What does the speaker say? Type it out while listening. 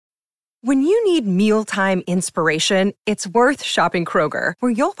When you need mealtime inspiration, it's worth shopping Kroger,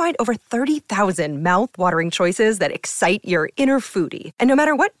 where you'll find over 30,000 mouth-watering choices that excite your inner foodie. And no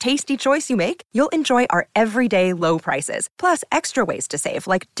matter what tasty choice you make, you'll enjoy our everyday low prices, plus extra ways to save,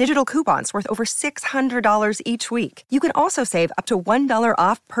 like digital coupons worth over $600 each week. You can also save up to $1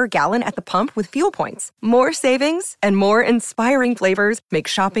 off per gallon at the pump with fuel points. More savings and more inspiring flavors make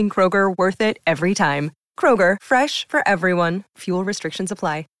shopping Kroger worth it every time. Kroger, fresh for everyone. Fuel restrictions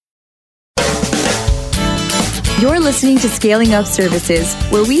apply. You're listening to Scaling Up Services,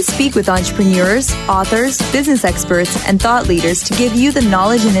 where we speak with entrepreneurs, authors, business experts, and thought leaders to give you the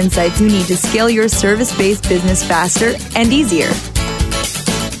knowledge and insights you need to scale your service-based business faster and easier.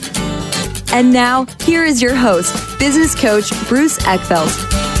 And now, here is your host, business coach Bruce Eckfeldt.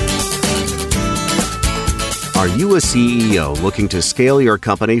 Are you a CEO looking to scale your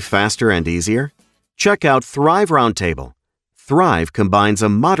company faster and easier? Check out Thrive Roundtable. Thrive combines a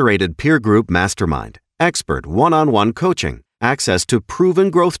moderated peer group mastermind, expert one-on-one coaching, access to proven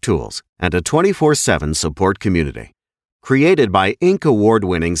growth tools, and a 24/7 support community. Created by Inc.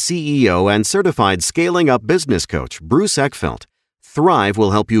 award-winning CEO and certified scaling up business coach Bruce Eckfeldt, Thrive will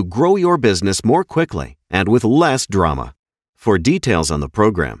help you grow your business more quickly and with less drama. For details on the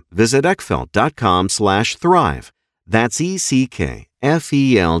program, visit eckfeldt.com/thrive. That's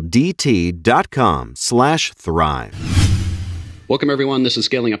ECKFELDT.com/thrive. Welcome, everyone. This is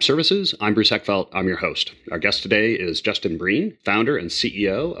Scaling Up Services. I'm Bruce Eckfeldt. I'm your host. Our guest today is Justin Breen, founder and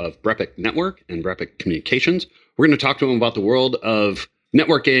CEO of Brepic Network and Brepic Communications. We're going to talk to him about the world of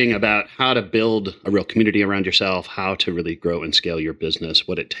networking, about how to build a real community around yourself, how to really grow and scale your business,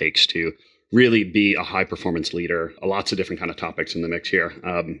 what it takes to really be a high-performance leader. Lots of different kind of topics in the mix here.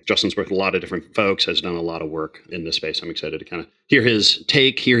 Justin's worked with a lot of different folks, has done a lot of work in this space. I'm excited to kind of hear his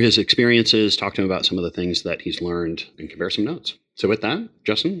take, hear his experiences, talk to him about some of the things that he's learned, and compare some notes. So with that,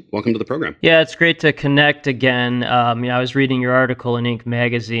 Justin, welcome to the program. Yeah, it's great to connect again. I was reading your article in Inc.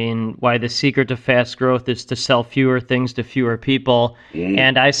 magazine, why the secret to fast growth is to sell fewer things to fewer people.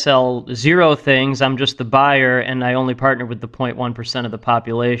 And I sell 0 things. I'm just the buyer, and I only partner with the 0.1% of the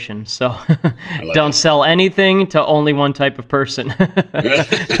population. So don't sell anything to only one type of person.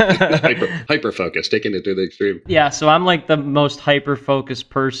 Hyper-focused, taking it to the extreme. Yeah, so I'm like the most hyper-focused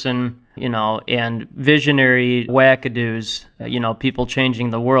person, and visionary wackadoos, people changing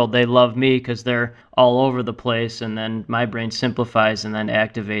the world. They love me because they're all over the place, and then my brain simplifies and then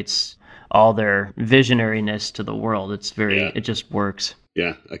activates all their visionariness to the world. It just works.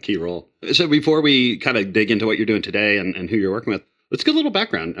 Yeah, a key role. So before we kind of dig into what you're doing today and who you're working with, let's get a little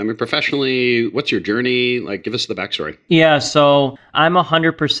background. I mean, professionally, what's your journey? Like, give us the backstory. Yeah, so I'm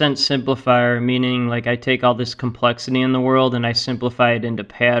 100% simplifier, meaning like I take all this complexity in the world and I simplify it into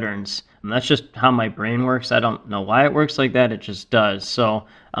patterns. And that's just how my brain works. I don't know why it works like that. It just does. So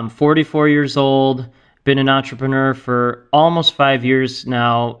I'm 44 years old, been an entrepreneur for almost 5 years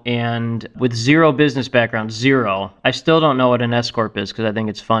now, and with 0 business background, 0. I still don't know what an S-Corp is because I think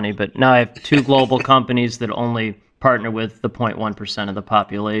it's funny, but now I have 2 global companies that only partner with the 0.1% of the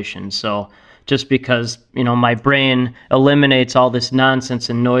population. So just because, my brain eliminates all this nonsense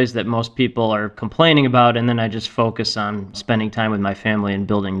and noise that most people are complaining about, and then I just focus on spending time with my family and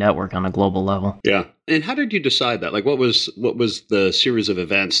building network on a global level. Yeah. And how did you decide that? Like, what was the series of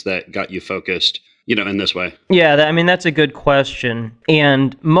events that got you focused, in this way? Yeah, that's a good question.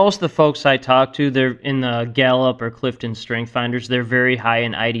 And most of the folks I talk to, they're in the Gallup or Clifton Strength Finders, they're very high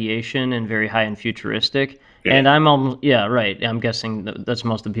in ideation and very high in futuristic. Yeah. And I'm I'm guessing that's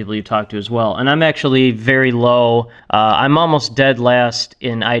most of the people you talk to as well. And I'm actually very low. I'm almost dead last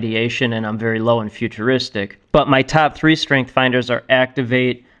in ideation, and I'm very low in futuristic. But my top 3 strength finders are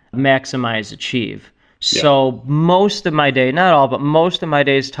activate, maximize, achieve. So most of my day, not all, but most of my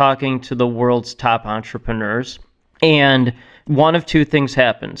day is talking to the world's top entrepreneurs. And one of 2 things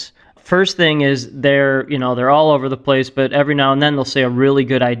happens. First thing is they're all over the place, but every now and then they'll say a really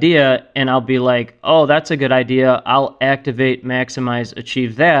good idea, and I'll be like, oh, that's a good idea. I'll activate, maximize,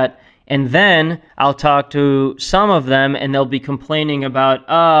 achieve that. And then I'll talk to some of them, and they'll be complaining about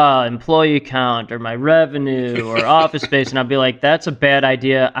employee count or my revenue or office space, and I'll be like, that's a bad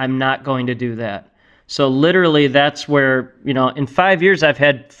idea. I'm not going to do that. So literally that's where, in 5 years, I've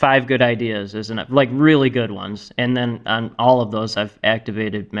had 5 good ideas, like really good ones. And then on all of those, I've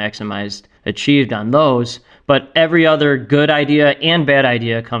activated, maximized, achieved on those. But every other good idea and bad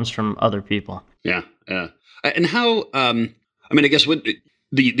idea comes from other people. Yeah. And how, I guess what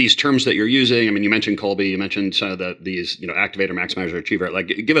these terms that you're using, you mentioned Kolbe, you mentioned some of these, activator, maximizer, achiever, like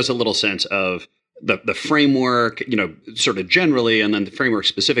give us a little sense of the framework, sort of generally, and then the framework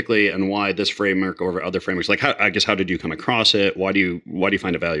specifically, and why this framework over other frameworks? Like, how did you come across it? Why do you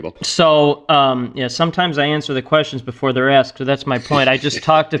find it valuable? So, sometimes I answer the questions before they're asked. So that's my point. I just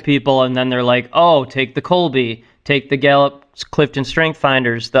talk to people, and then they're like, "Oh, take the Kolbe, take the Gallup Clifton Strength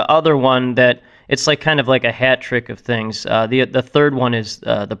Finders." The other one that it's like kind of like a hat trick of things. The third one is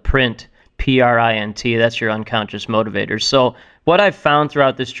the PRINT, PRINT. That's your unconscious motivators. So what I've found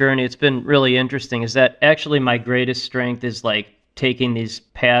throughout this journey, it's been really interesting, is that actually my greatest strength is like taking these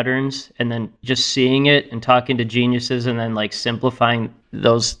patterns and then just seeing it and talking to geniuses and then like simplifying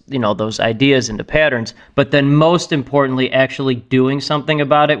those ideas into patterns. But then most importantly, actually doing something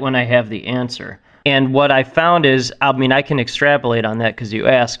about it when I have the answer. And what I found is, I can extrapolate on that because you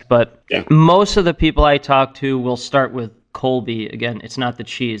asked, but most of the people I talk to will start with Kolbe. Again, it's not the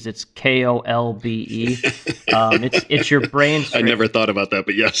cheese, it's KOLBE. It's your brain strength. I never thought about that,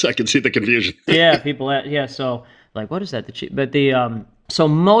 but yes, I can see the confusion. So like, what is that? The cheese? But so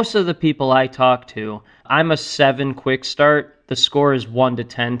most of the people I talk to, I'm a 7 quick start. The score is 1 to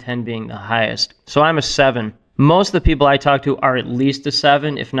 10, 10 being the highest. So I'm a 7. Most of the people I talk to are at least a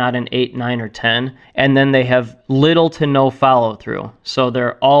 7, if not an 8, 9, or 10, and then they have little to no follow-through. So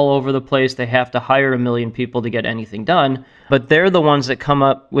they're all over the place. They have to hire 1 million people to get anything done, but they're the ones that come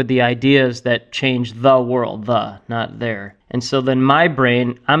up with the ideas that change the world, not there. And so then my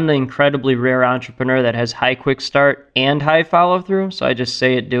brain, I'm the incredibly rare entrepreneur that has high quick start and high follow-through, so I just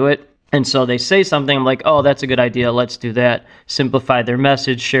say it, do it. And so they say something, I'm like, oh, that's a good idea, let's do that. Simplify their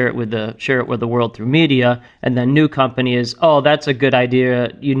message, share it with the world through media. And then new company is, oh, that's a good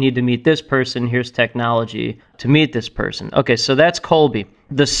idea, you need to meet this person, here's technology to meet this person. Okay, so that's Kolbe.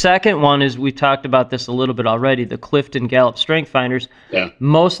 The second one is, we talked about this a little bit already, the Clifton Gallup Strength Finders. Yeah.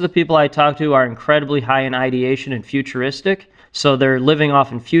 Most of the people I talk to are incredibly high in ideation and futuristic. So they're living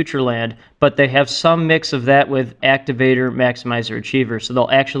off in future land, but they have some mix of that with activator, maximizer, achiever. So they'll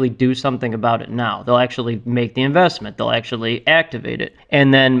actually do something about it now. They'll actually make the investment. They'll actually activate it.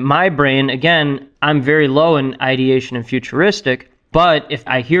 And then my brain, again, I'm very low in ideation and futuristic, but if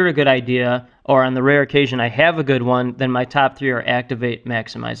I hear a good idea, or on the rare occasion I have a good one, then my top 3 are activate,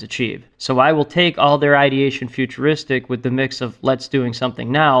 maximize, achieve. So I will take all their ideation futuristic with the mix of let's doing something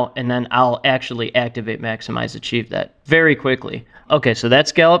now, and then I'll actually activate, maximize, achieve that very quickly. Okay, so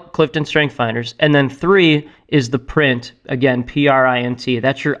that's Gallup Clifton Strength Finders. And then 3 is the PRINT, again, PRINT.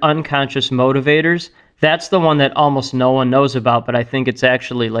 That's your unconscious motivators. That's the one that almost no one knows about, but I think it's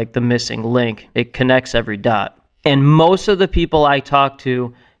actually like the missing link. It connects every dot. And most of the people I talk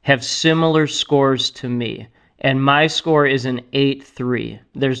to have similar scores to me. And my score is an 8-3.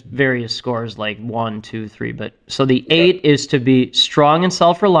 There's various scores like 1, 2, 3. But so the 8 is to be strong and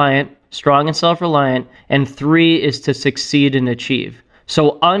self-reliant, and 3 is to succeed and achieve.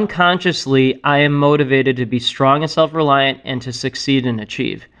 So unconsciously, I am motivated to be strong and self-reliant and to succeed and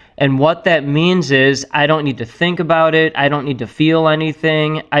achieve. And what that means is I don't need to think about it. I don't need to feel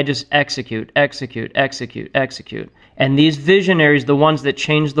anything. I just execute. And these visionaries, the ones that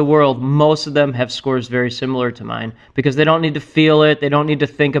change the world, most of them have scores very similar to mine because they don't need to feel it. They don't need to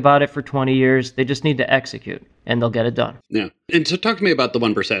think about it for 20 years. They just need to execute, and they'll get it done. Yeah. And so talk to me about the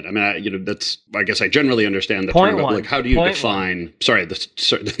 1%. That's, I guess I generally understand the term, but like, how do you define, the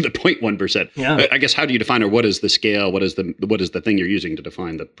 0.1%? Yeah. I guess, how do you define, or what is the scale? What is the thing you're using to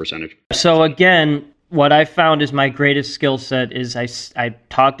define the percentage? So again, what I found is my greatest skill set is I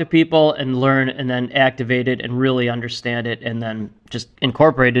talk to people and learn and then activate it and really understand it and then just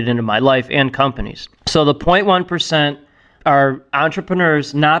incorporate it into my life and companies. So the 0.1% are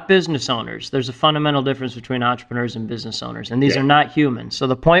entrepreneurs, not business owners. There's a fundamental difference between entrepreneurs and business owners, and these are not humans. So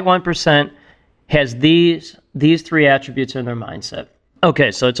the 0.1% has these 3 attributes in their mindset.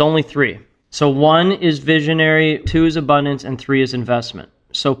 Okay, so it's only 3. So 1 is visionary, 2 is abundance, and 3 is investment.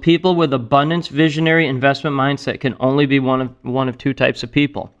 So people with abundance, visionary, investment mindset can only be one of 2 types of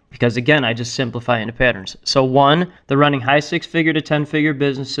people. Because again, I just simplify into patterns. So 1, they're running high 6-figure to 10-figure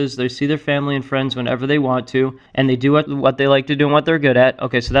businesses. They see their family and friends whenever they want to, and they do what they like to do and what they're good at.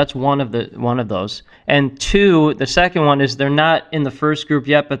 Okay, so that's one of those. And 2, the second one is they're not in the first group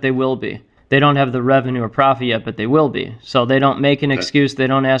yet, but they will be. They don't have the revenue or profit yet, but they will be. So they don't make an excuse. They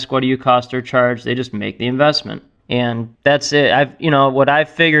don't ask, what do you cost or charge? They just make the investment. And that's it. What I've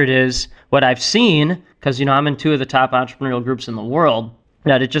figured is, what I've seen, because, I'm in 2 of the top entrepreneurial groups in the world,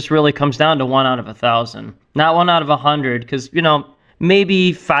 that it just really comes down to 1 out of 1,000. Not 1 out of 100, because,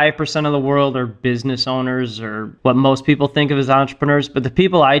 maybe 5% of the world are business owners or what most people think of as entrepreneurs. But the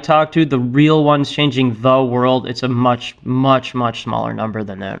people I talk to, the real ones changing the world, it's a much, much, much smaller number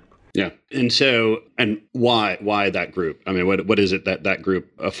than that. Yeah. And why that group? I mean, what is it that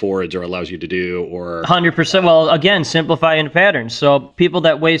group affords or allows you to do, or 100%? Well, again, simplify into patterns. So people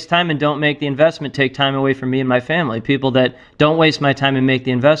that waste time and don't make the investment take time away from me and my family. People that don't waste my time and make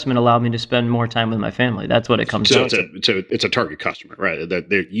the investment allow me to spend more time with my family. That's what it comes down to. So it's a target customer, right?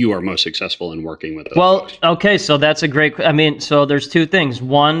 That you are most successful in working with those folks. Okay, so that's a great, so there's two things.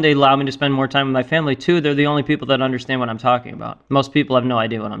 One, they allow me to spend more time with my family. Two, they're the only people that understand what I'm talking about. Most people have no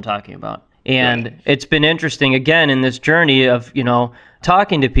idea what I'm talking about. And It's been interesting, again, in this journey of,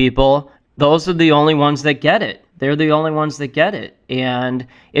 talking to people, those are the only ones that get it. They're the only ones that get it. And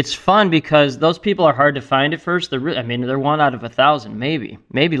it's fun because those people are hard to find at first. They're 1 out of 1,000,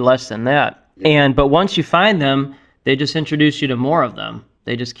 maybe less than that. But once you find them, they just introduce you to more of them.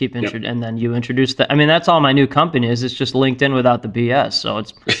 They just keep and then you introduce them. That's all my new company is. It's just LinkedIn without the BS. So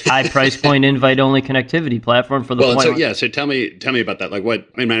it's high price point, invite only connectivity platform for the point. So tell me about that. Like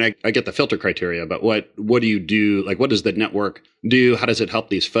I get the filter criteria, but what do you do? Like, what does the network do? How does it help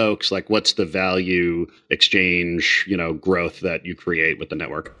these folks? Like, what's the value exchange, growth that you create with the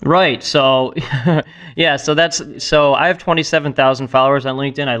network? Right. So, so I have 27,000 followers on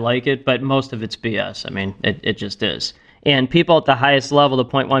LinkedIn. I like it, but most of it's BS. It just is. And people at the highest level, the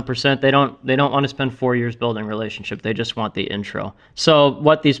 0.1%, they don't want to spend 4 years building a relationship. They just want the intro. So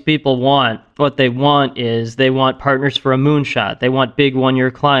what these people want, they want partners for a moonshot. They want big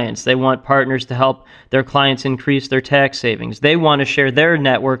 1-year clients. They want partners to help their clients increase their tax savings. They want to share their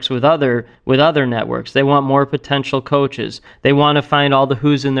networks with other networks. They want more potential coaches. They want to find all the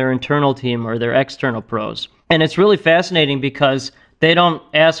who's in their internal team or their external pros. And it's really fascinating because they don't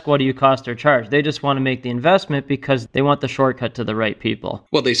ask what do you cost or charge. They just want to make the investment because they want the shortcut to the right people.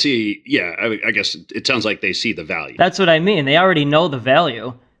 Well, they see, I guess it sounds like they see the value. That's what I mean. They already know the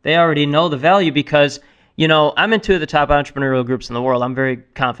value. Because, I'm in 2 of the top entrepreneurial groups in the world. I'm very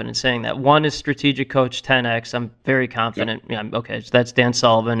confident saying that. One is Strategic Coach 10X. I'm very confident. Yep. So that's Dan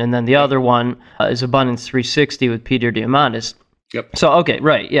Sullivan. And then the other one is Abundance 360 with Peter Diamandis. Yep. So,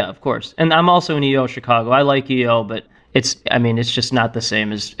 right. Yeah, of course. And I'm also in EO Chicago. I like EO, but it's just not the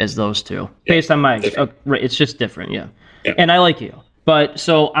same as those two. Yeah, based on my, it's just different, yeah. And I like you. But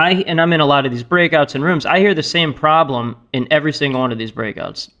so I'm in a lot of these breakouts and rooms. I hear the same problem in every single one of these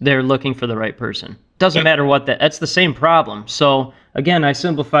breakouts. They're looking for the right person. Doesn't matter what that's the same problem. So again, I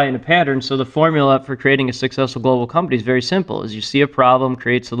simplify in a pattern. So the formula for creating a successful global company is very simple. Is you see a problem,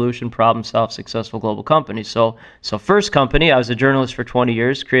 create solution, problem solve, successful global company. So first company, I was a journalist for 20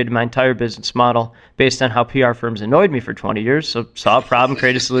 years, created my entire business model based on how PR firms annoyed me for 20 years. So saw a problem,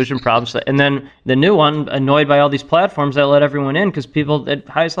 created a solution, problem solve. And then the new one, annoyed by all these platforms that let everyone in because people at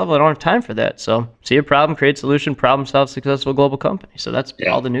highest level, I don't have time for that. So see a problem, create solution, problem solve, successful global company. So that's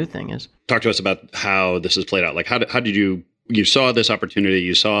all the new thing is. Talk to us about how this has played out. Like how did you saw this opportunity,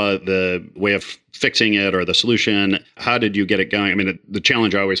 you saw the way of fixing it or the solution. How did you get it going? The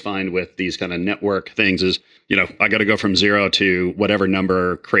challenge I always find with these kind of network things is, I got to go from 0 to whatever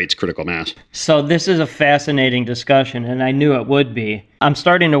number creates critical mass. So this is a fascinating discussion, and I knew it would be. I'm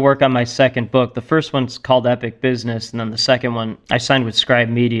starting to work on my second book. The first one's called Epic Business, and then the second one, I signed with Scribe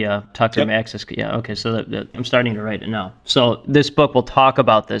Media, Tucker Access. Yeah, okay, so I'm starting to write it now. So this book will talk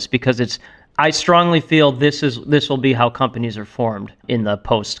about this because I strongly feel this will be how companies are formed in the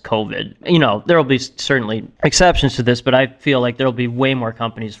post-COVID. There will be certainly exceptions to this, but I feel like there will be way more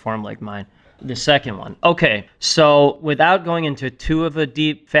companies formed like mine. The second one. Okay, so without going into too of a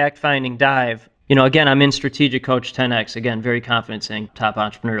deep fact-finding dive, again, I'm in Strategic Coach 10X. Again, very confident saying top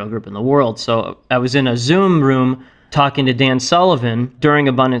entrepreneurial group in the world. So I was in a Zoom room talking to Dan Sullivan during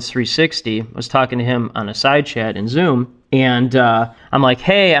Abundance 360. I was talking to him on a side chat in Zoom. And I'm like,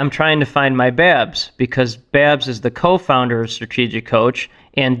 hey, I'm trying to find my Babs because Babs is the co-founder of Strategic Coach.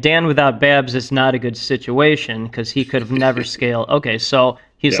 And Dan without Babs is not a good situation because he could have never scaled. Okay, so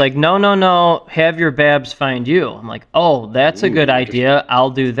he's like, no, have your Babs find you. I'm like, oh, that's a good idea. I'll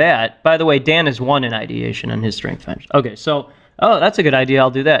do that. By the way, Dan has won in ideation on his Strength Finders. Okay, so that's a good idea. I'll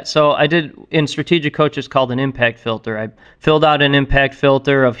do that. So I did in Strategic Coach, it's called an impact filter. I filled out an impact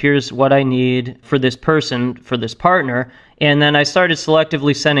filter of here's what I need for this person, for this partner. And then I started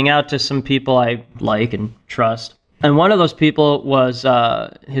selectively sending out to some people I like and trust. And one of those people was,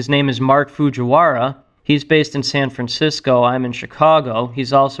 his name is Mark Fujiwara. He's based in San Francisco. I'm in Chicago.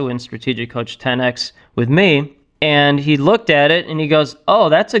 He's also in Strategic Coach 10X with me. And he looked at it and he goes, oh,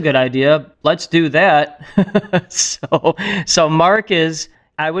 that's a good idea. Let's do that. So Mark is,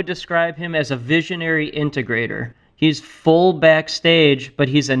 I would describe him as a visionary integrator. He's full backstage, but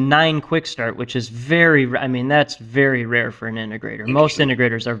he's a 9 quick start, which is that's very rare for an integrator. Most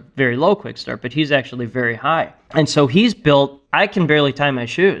integrators are very low quick start, but he's actually very high. And so he's built I can barely tie my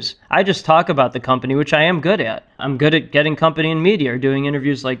shoes. I just talk about the company, which I am good at. I'm good at getting company in media or doing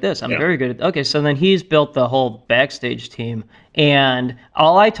interviews like this. I'm very good at. Okay, so then he's built the whole backstage team. And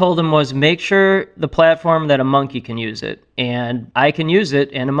all I told him was make sure the platform that a monkey can use it. And I can use it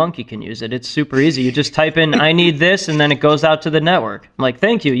and a monkey can use it. It's super easy. You just type in, I need this, and then it goes out to the network. I'm like,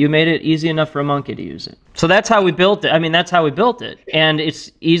 thank you. You made it easy enough for a monkey to use it. So that's how we built it. I mean, that's how we built it. And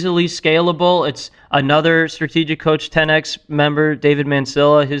it's easily scalable. It's another Strategic Coach 10X member, David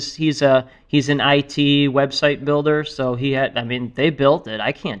Mansilla. He's an IT website builder. So they built it.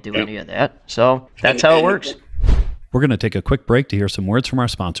 I can't do any of that. So that's how it works. We're going to take a quick break to hear some words from our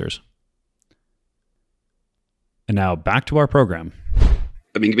sponsors. And now back to our program.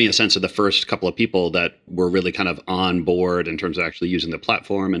 I mean, give me a sense of the first couple of people that were really kind of on board in terms of actually using the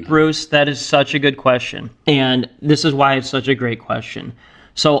platform. And Bruce, that is such a good question. And this is why it's such a great question.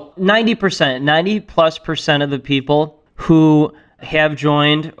 So 90% of the people who have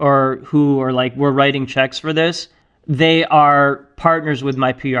joined or who are like, we're writing checks for this, they are partners with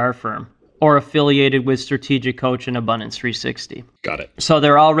my PR firm or affiliated with Strategic Coach and Abundance 360. Got it. So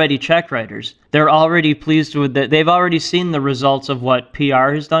they're already check writers. They're already pleased with it. They've already seen the results of what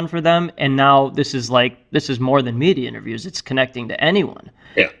PR has done for them. And now this is more than media interviews. It's connecting to anyone.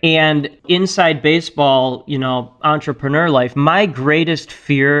 Yeah. And inside baseball, entrepreneur life, my greatest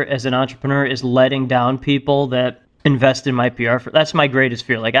fear as an entrepreneur is letting down people that invest in my PR. That's my greatest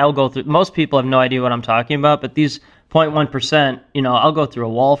fear. Like I'll go through, most people have no idea what I'm talking about, but these 0.1%, I'll go through a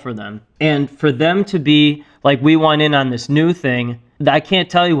wall for them. And for them to be like, we want in on this new thing, I can't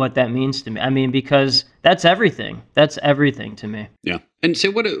tell you what that means to me. I mean, because that's everything. That's everything to me. Yeah. And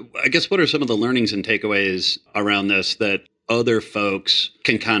so what are some of the learnings and takeaways around this that other folks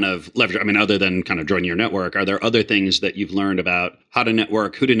can kind of leverage? I mean, other than kind of joining your network, are there other things that you've learned about how to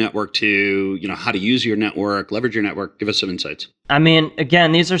network, who to network to, how to use your network, leverage your network? Give us some insights. I mean,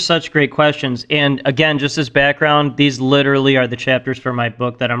 again, these are such great questions. And again, just as background, these literally are the chapters for my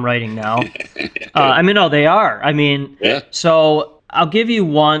book that I'm writing now. They are. So I'll give you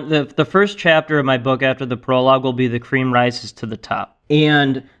one. The first chapter of my book after the prologue will be The Cream Rises to the Top.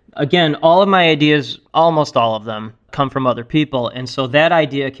 And again, all of my ideas, almost all of them, come from other people. And so that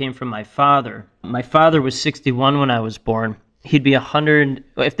idea came from my father. My father was 61 when I was born. He'd be 100.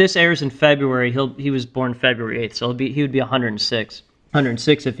 If this airs in February, he was born February 8th. So he would be 106.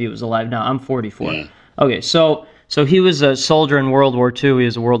 106 if he was alive now. I'm 44. Yeah. Okay, so he was a soldier in World War II. He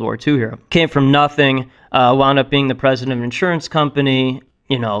was a World War II hero. Came from nothing, wound up being the president of an insurance company.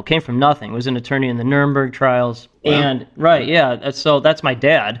 Came from nothing. Was an attorney in the Nuremberg trials. Wow. And right, yeah. So that's my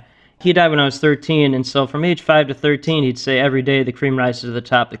dad. He died when I was 13, and so from age 5 to 13, he'd say every day, the cream rises to the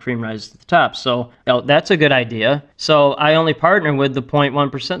top, the cream rises to the top. So that's a good idea. So I only partner with the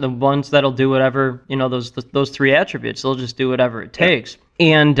 0.1%, the ones that'll do whatever, those three attributes. They'll just do whatever it takes.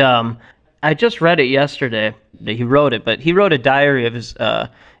 And I just read it yesterday. He wrote it, but he wrote a diary of his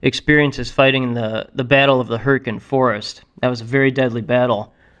experiences fighting in the Battle of the Hürtgen Forest. That was a very deadly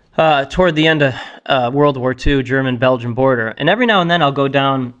battle. Toward the end of World War II, German-Belgian border. And every now and then I'll go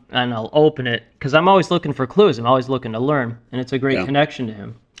down and I'll open it because I'm always looking for clues. I'm always looking to learn. And it's a great connection to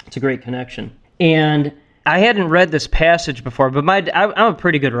him. It's a great connection. And I hadn't read this passage before, but I'm a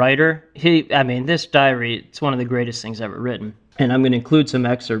pretty good writer. This diary, it's one of the greatest things ever written. And I'm going to include some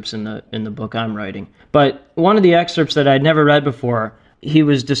excerpts in the book I'm writing. But one of the excerpts that I'd never read before, he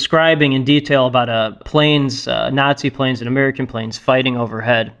was describing in detail about Nazi planes and American planes fighting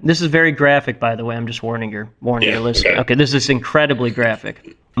overhead. This is very graphic, by the way. I'm just warning your listeners. Okay, this is incredibly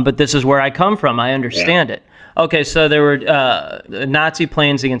graphic. But this is where I come from. I understand it. Okay, so there were Nazi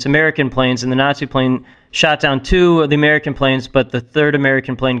planes against American planes, and the Nazi plane shot down 2 of the American planes, but the 3rd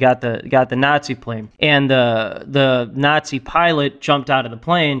American plane got the Nazi plane. And the Nazi pilot jumped out of the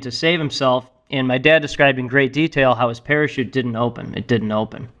plane to save himself. And my dad described in great detail how his parachute didn't open. It didn't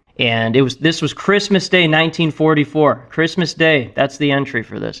open. And this was Christmas Day, 1944. Christmas Day, that's the entry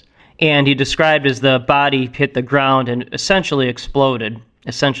for this. And he described as the body hit the ground and essentially exploded.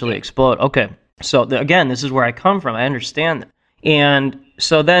 Okay, so again, this is where I come from. I understand that. And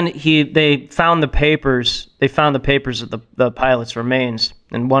so then they found the papers. They found the papers of the pilot's remains.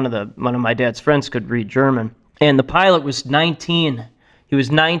 And one of my dad's friends could read German. And the pilot was 19. He was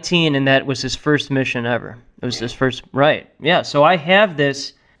 19, and that was his first mission ever. It was his first, right. Yeah, so I have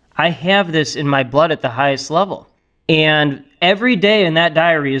this in my blood at the highest level. And every day in that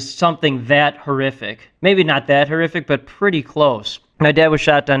diary is something that horrific. Maybe not that horrific, but pretty close. My dad was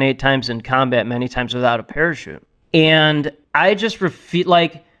shot down 8 times in combat, many times without a parachute. And I just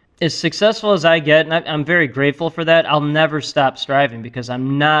as successful as I get, and I'm very grateful for that, I'll never stop striving because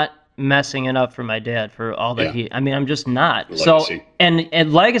I'm not messing it up for my dad for all that I'm just not. Legacy. So,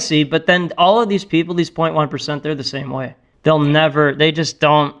 and legacy, but then all of these people, these 0.1%, they're the same way.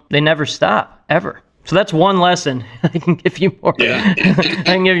 They never stop, ever. So that's one lesson. I can give you more. Yeah. I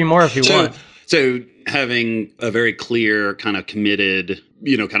can give you more if you want. So having a very clear, kind of committed,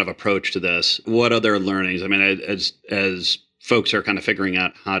 kind of approach to this, what other learnings? I mean, as folks are kind of figuring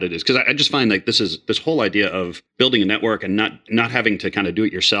out how to do this, because I just find like this whole idea of building a network and not having to kind of do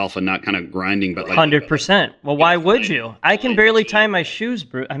it yourself and not kind of grinding, but like 100%. Well, why would you? I can barely tie my shoes,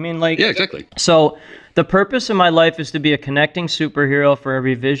 Bruce. I mean, like, yeah, exactly. So the purpose of my life is to be a connecting superhero for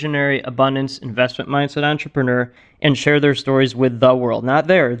every visionary, abundance, investment mindset entrepreneur and share their stories with the world, not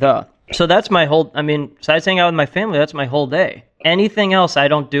the. So that's my whole, besides hanging out with my family, that's my whole day. Anything else, I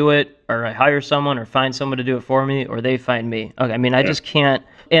don't do it, or I hire someone or find someone to do it for me, or they find me. Okay, I just can't.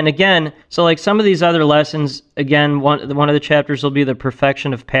 And again, so like some of these other lessons, again, one of the chapters will be the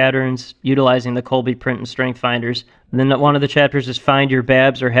perfection of patterns, utilizing the Kolbe Print and Strength Finders. And then one of the chapters is find your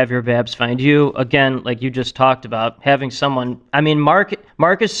Babs or have your Babs find you. Again, like you just talked about, having someone.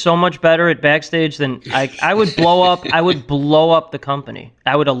 Mark is so much better at backstage than I would blow up. I would blow up the company.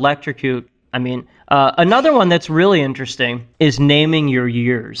 I would electrocute. Another one that's really interesting is naming your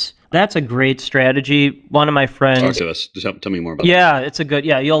years. That's a great strategy. One of my friends. Talk to us. Just tell me more about that. Yeah, it's a good.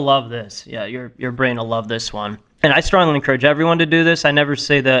 Yeah, you'll love this. Yeah, your brain will love this one. And I strongly encourage everyone to do this. I never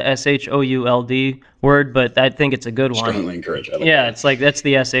say the SHOULD word, but I think it's a good one. Strongly encourage. It's like that's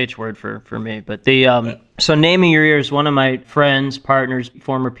the SH word for me. But so naming your years. One of my friends, partners,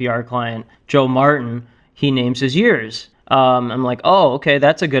 former PR client, Joe Martin, he names his years. I'm like, oh, okay,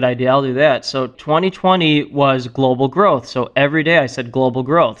 that's a good idea. I'll do that. So 2020 was global growth. So every day I said global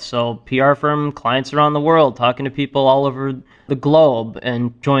growth. So PR firm, clients around the world, talking to people all over the globe,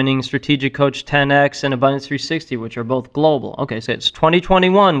 and joining Strategic Coach 10X and Abundance 360, which are both global. Okay, so it's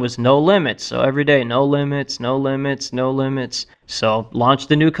 2021 was no limits. So every day, no limits, no limits, no limits. So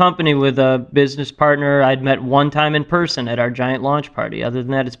launched a new company with a business partner I'd met one time in person at our giant launch party. Other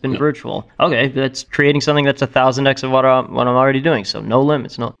than that, it's been virtual. Okay, that's creating something that's 1,000x of what I'm already doing. So no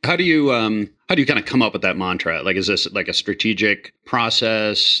limits. No. How do you kind of come up with that mantra? Like, is this like a strategic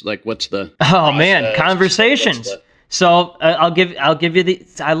process? Like, what's the man, conversations. So I'll give you the.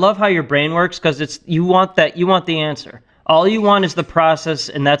 I love how your brain works, because you want the answer. All you want is the process,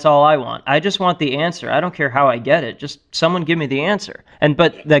 and that's all I want. I just want the answer. I don't care how I get it. Just someone give me the answer.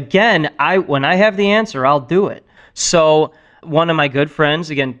 But again, when I have the answer, I'll do it. So one of my good friends,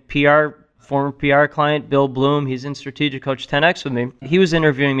 again, former PR client, Bill Bloom, he's in Strategic Coach 10X with me. He was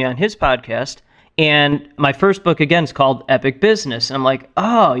interviewing me on his podcast. And my first book, again, is called Epic Business. And I'm like,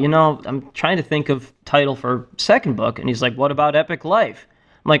 I'm trying to think of title for second book. And he's like, what about Epic Life?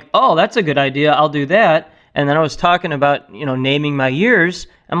 I'm like, oh, that's a good idea. I'll do that. And then I was talking about, naming my years.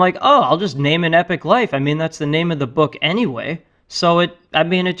 I'm like, oh, I'll just name an Epic Life. That's the name of the book anyway. So it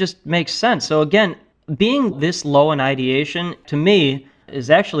just makes sense. So again, being this low in ideation, to me, is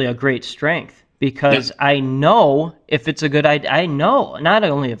actually a great strength, because I know if it's a good idea. I know not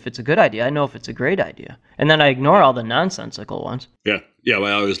only if it's a good idea, I know if it's a great idea. And then I ignore all the nonsensical ones. Yeah. Well,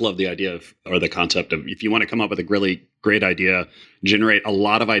 I always love the idea or the concept of, if you want to come up with a really great idea, generate a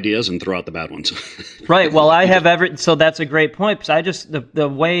lot of ideas and throw out the bad ones. Right. Well, I have so that's a great point, because I just, the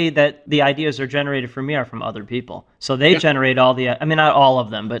way that the ideas are generated for me are from other people. So they generate all not all of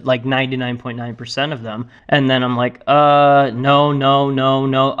them, but like 99.9% of them. And then I'm like,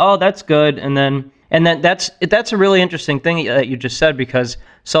 no. Oh, that's good. And then that's a really interesting thing that you just said, because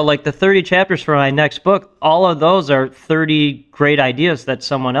so like the 30 chapters for my next book, all of those are 30 great ideas that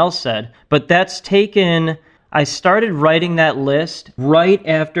someone else said. But I started writing that list right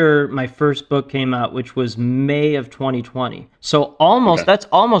after my first book came out, which was May of 2020. So that's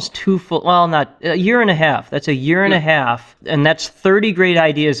almost not a year and a half. That's a year and a half. And that's 30 great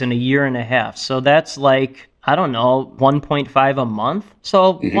ideas in a year and a half. So that's like, I don't know, 1.5 a month.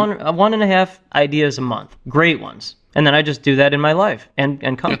 So one and a half ideas a month. Great ones. And then I just do that in my life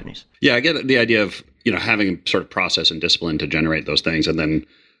and companies. Yeah, I get the idea of, having a sort of process and discipline to generate those things, and then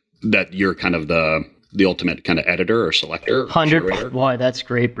that you're kind of the ultimate kind of editor or selector. 100. Boy, that's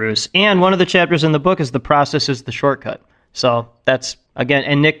great, Bruce. And one of the chapters in the book is the process is the shortcut. So that's, again,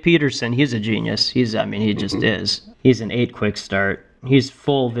 and Nick Peterson, he's a genius. He just is. He's an 8 quick start. He's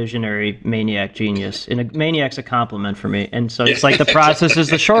full visionary maniac genius, and a maniac's a compliment for me. And so it's like the process is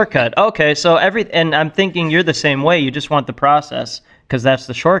the shortcut. Okay, so and I'm thinking you're the same way. You just want the process because that's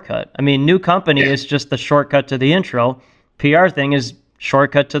the shortcut. New company is just the shortcut to the intro. PR thing is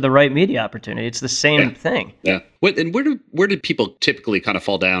shortcut to the right media opportunity. It's the same thing. Yeah. And where do people typically kind of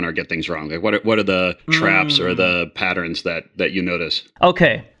fall down or get things wrong? Like what are the traps or the patterns that you notice?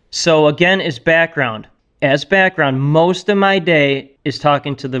 Okay. So again, as background, most of my day is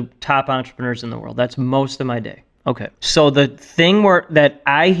talking to the top entrepreneurs in the world. That's most of my day. Okay. So the thing that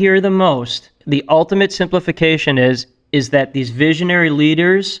I hear the most, the ultimate simplification is that these visionary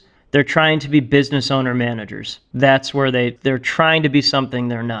leaders, they're trying to be business owner managers. That's where they're trying to be something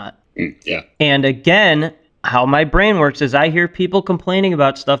they're not. Yeah. And again, how my brain works is I hear people complaining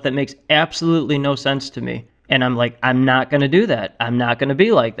about stuff that makes absolutely no sense to me. And I'm like, I'm not going to do that. I'm not going to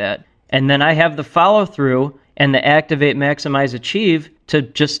be like that. And then I have the follow through and the activate, maximize, achieve to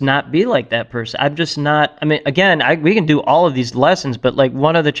just not be like that person. I'm just not, I mean, again, we can do all of these lessons, but like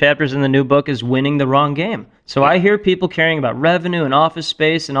one of the chapters in the new book is winning the wrong game. So I hear people caring about revenue and office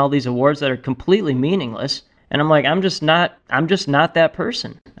space and all these awards that are completely meaningless. And I'm like, I'm just not that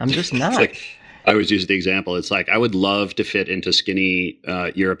person. I'm just not. Like, I always use the example. It's like, I would love to fit into skinny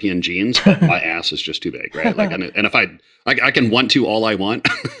European jeans, but my ass is just too big, right? Like, and if I can want to all I want,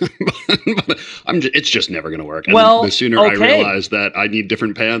 but it's just never going to work. And the sooner I realize that I need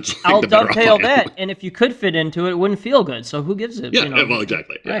different pants, I'll the better dovetail off I am. that. And if you could fit into it, it wouldn't feel good. So who gives it? Yeah, well,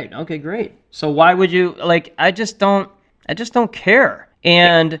 exactly. Yeah. Right. Okay, great. So why would you, like, I just don't care.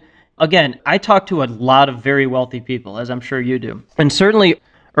 And again, I talk to a lot of very wealthy people, as I'm sure you do. And certainly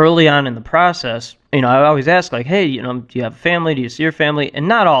early on in the process, I always ask, like, hey, do you have a family? Do you see your family? And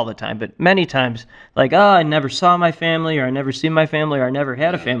not all the time, but many times, like, I never saw my family, or I never see my family, or I never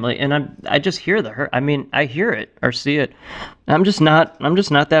had a family. And I just hear the hurt. I mean, I hear it or see it. I'm just not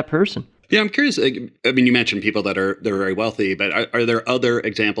that person. Yeah, I'm curious. I mean, you mentioned people they're very wealthy, but are there other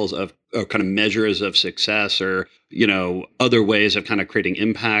examples of kind of measures of success, or other ways of kind of creating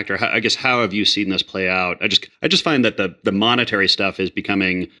impact, or how have you seen this play out? I just find that the monetary stuff is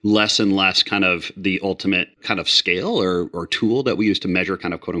becoming less and less kind of the ultimate kind of scale or tool that we use to measure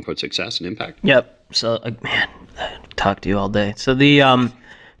kind of quote unquote success and impact. Yep. So man, I talk to you all day. So there's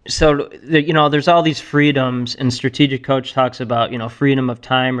all these freedoms, and Strategic Coach talks about, freedom of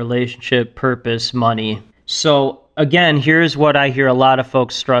time, relationship, purpose, money. So again, here's what I hear a lot of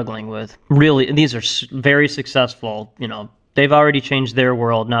folks struggling with. Really, these are very successful, they've already changed their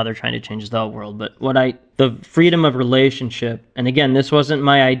world. Now they're trying to change the world. But the freedom of relationship, and again, this wasn't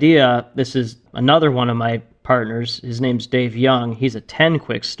my idea. This is another one of my partners. His name's Dave Young. He's a 10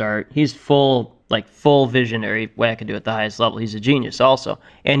 quick start. He's full visionary wackadoo at the highest level. He's a genius also.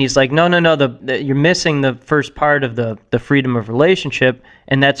 And he's like, no, you're missing the first part of the freedom of relationship,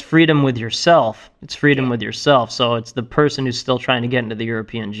 and that's freedom with yourself. It's freedom with yourself. So it's the person who's still trying to get into the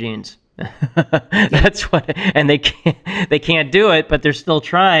European jeans. That's what, and they can't do it, but they're still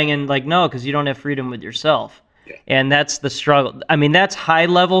trying, and like, no, because you don't have freedom with yourself. Yeah. And that's the struggle. I mean, that's high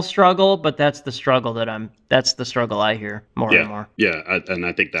level struggle, but that's the struggle that's the struggle I hear more and more. Yeah. And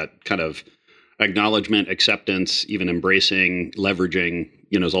I think that kind of acknowledgement, acceptance, even embracing, leveraging,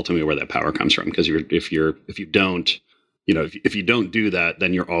 is ultimately where that power comes from. Because if you don't do that,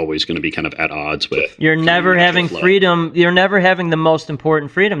 then you're always going to be kind of at odds with. You're never having freedom. You're never having the most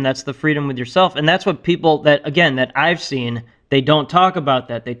important freedom. That's the freedom with yourself. And that's what people that I've seen, they don't talk about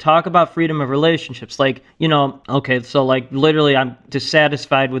that. They talk about freedom of relationships. Like, okay, so like literally I'm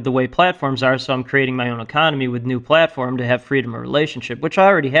dissatisfied with the way platforms are, so I'm creating my own economy with new platform to have freedom of relationship, which I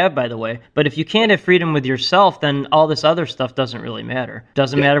already have, by the way. But if you can't have freedom with yourself, then all this other stuff doesn't really matter.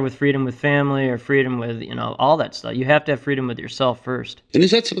 Doesn't matter with freedom with family or freedom with, all that stuff. You have to have freedom with yourself first. And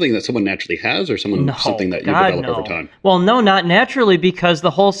is that something that someone naturally has, or something that you develop over time? Well, no, not naturally, because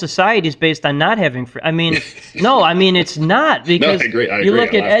the whole society is based on not having it's not. Because no, I agree. You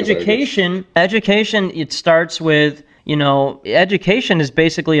look at education, it starts with, education is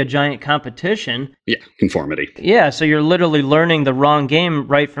basically a giant competition. Yeah, conformity. Yeah, so you're literally learning the wrong game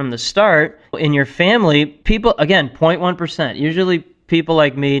right from the start. In your family, people, again, 0.1%, usually people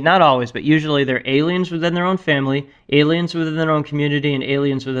like me, not always, but usually they're aliens within their own family, aliens within their own community, and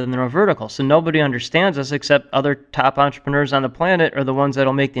aliens within their own vertical. So nobody understands us except other top entrepreneurs on the planet are the ones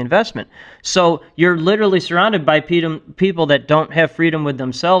that'll make the investment. So you're literally surrounded by people that don't have freedom with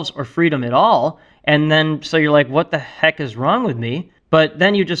themselves or freedom at all. And then, so you're like, what the heck is wrong with me? But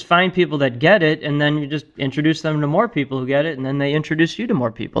then you just find people that get it, and then you just introduce them to more people who get it, and then they introduce you to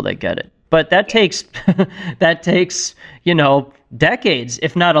more people that get it. But that takes, decades,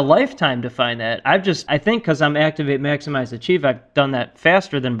 if not a lifetime, to find that. I think because I'm Activate, Maximize, Achieve, I've done that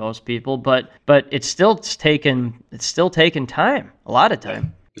faster than most people, but it's still taken time, a lot of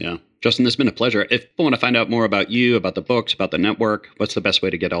time. Yeah. Justin, it's been a pleasure. If people want to find out more about you, about the books, about the network, what's the best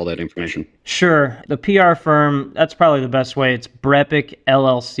way to get all that information? Sure. The PR firm, that's probably the best way. It's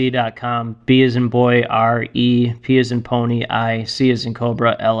BrepicLLC.com. B as in boy, R-E, P as in pony, I, C as in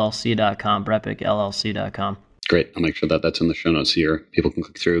cobra, LLC.com, BrepicLLC.com. Great. I'll make sure that that's in the show notes here. People can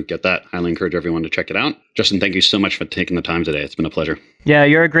click through, get that. Highly encourage everyone to check it out. Justin, thank you so much for taking the time today. It's been a pleasure. Yeah,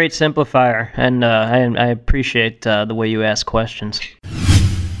 you're a great simplifier, and I appreciate the way you ask questions.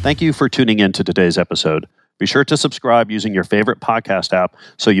 Thank you for tuning in to today's episode. Be sure to subscribe using your favorite podcast app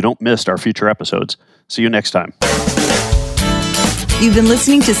so you don't miss our future episodes. See you next time. You've been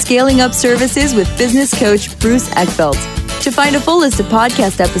listening to Scaling Up Services with business coach Bruce Eckfeldt. To find a full list of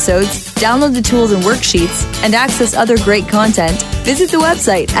podcast episodes, download the tools and worksheets, and access other great content, visit the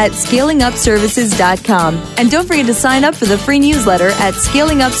website at scalingupservices.com. And don't forget to sign up for the free newsletter at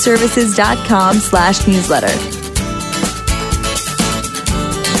scalingupservices.com/newsletter.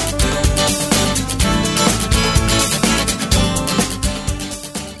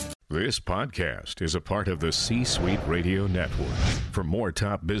 This podcast is a part of the C-Suite Radio Network. For more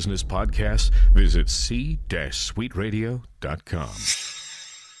top business podcasts, visit c-suiteradio.com.